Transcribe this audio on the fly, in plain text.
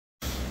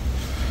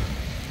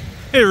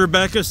Hey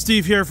Rebecca,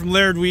 Steve here from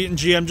Laird Wheaton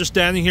GM. Just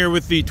standing here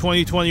with the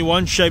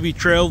 2021 Chevy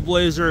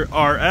Trailblazer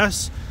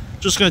RS.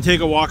 Just going to take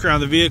a walk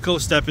around the vehicle,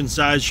 step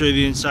inside, show you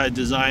the inside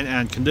design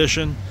and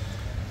condition.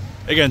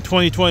 Again,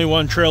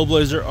 2021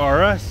 Trailblazer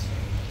RS.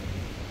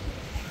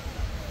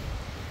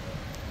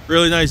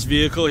 Really nice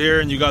vehicle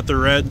here, and you got the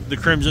red, the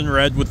crimson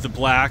red with the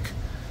black.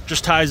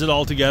 Just ties it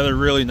all together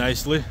really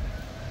nicely.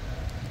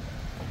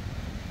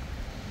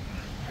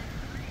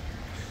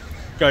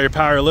 Got your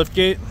power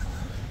liftgate,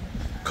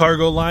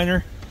 cargo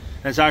liner,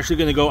 and it's actually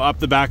going to go up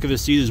the back of the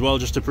seat as well,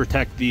 just to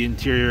protect the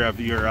interior of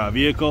your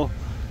vehicle.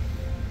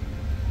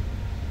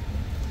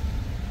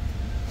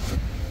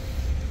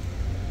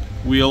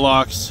 Wheel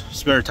locks,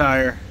 spare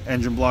tire,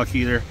 engine block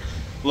heater,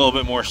 a little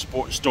bit more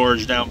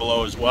storage down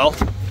below as well.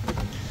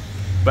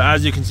 But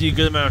as you can see,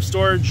 good amount of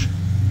storage.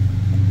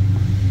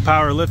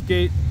 Power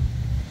liftgate.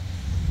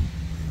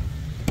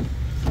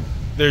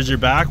 There's your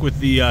back with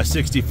the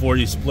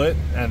 60-40 split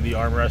and the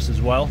armrest as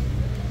well.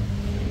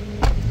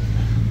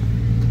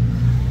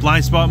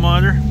 Blind spot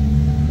monitor,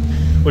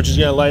 which is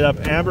going to light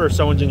up amber if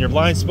someone's in your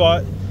blind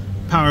spot.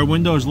 Power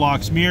windows,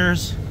 locks,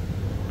 mirrors.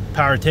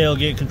 Power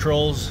tailgate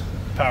controls.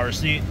 Power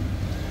seat.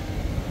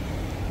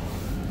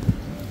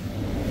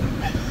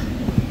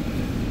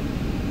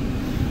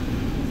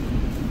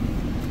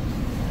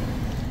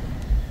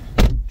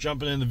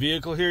 Jumping in the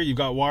vehicle here, you've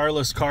got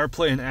wireless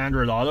CarPlay and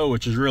Android Auto,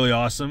 which is really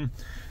awesome.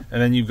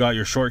 And then you've got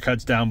your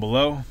shortcuts down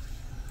below.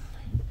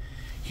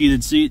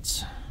 Heated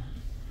seats,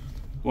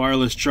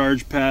 wireless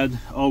charge pad,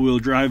 all-wheel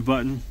drive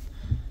button,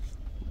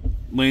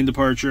 lane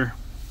departure.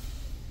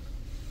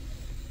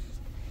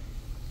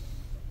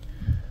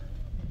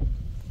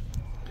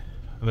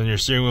 And then your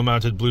steering wheel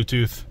mounted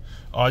Bluetooth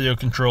audio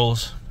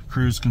controls,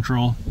 cruise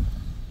control,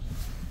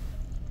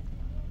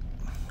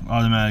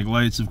 automatic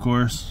lights, of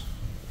course,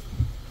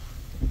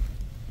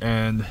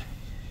 and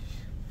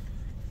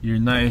your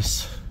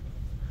nice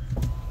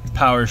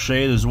power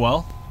shade as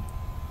well,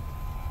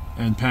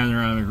 and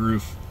panoramic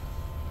roof.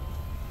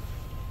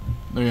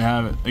 There you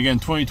have it. Again,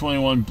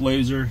 2021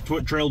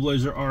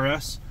 Trailblazer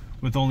RS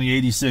with only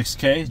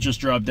 86K, just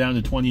dropped down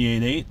to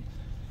 28.8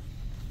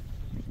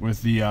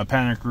 with the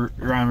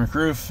panoramic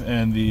roof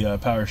and the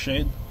power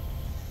shade.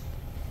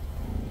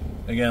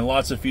 Again,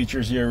 lots of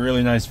features here,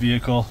 really nice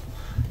vehicle.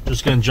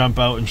 Just gonna jump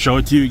out and show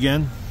it to you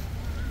again.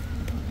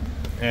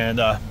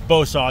 And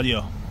Bose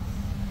audio.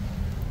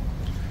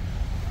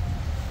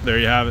 There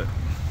you have it.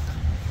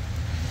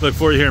 Look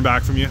forward to hearing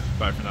back from you.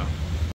 Bye for now.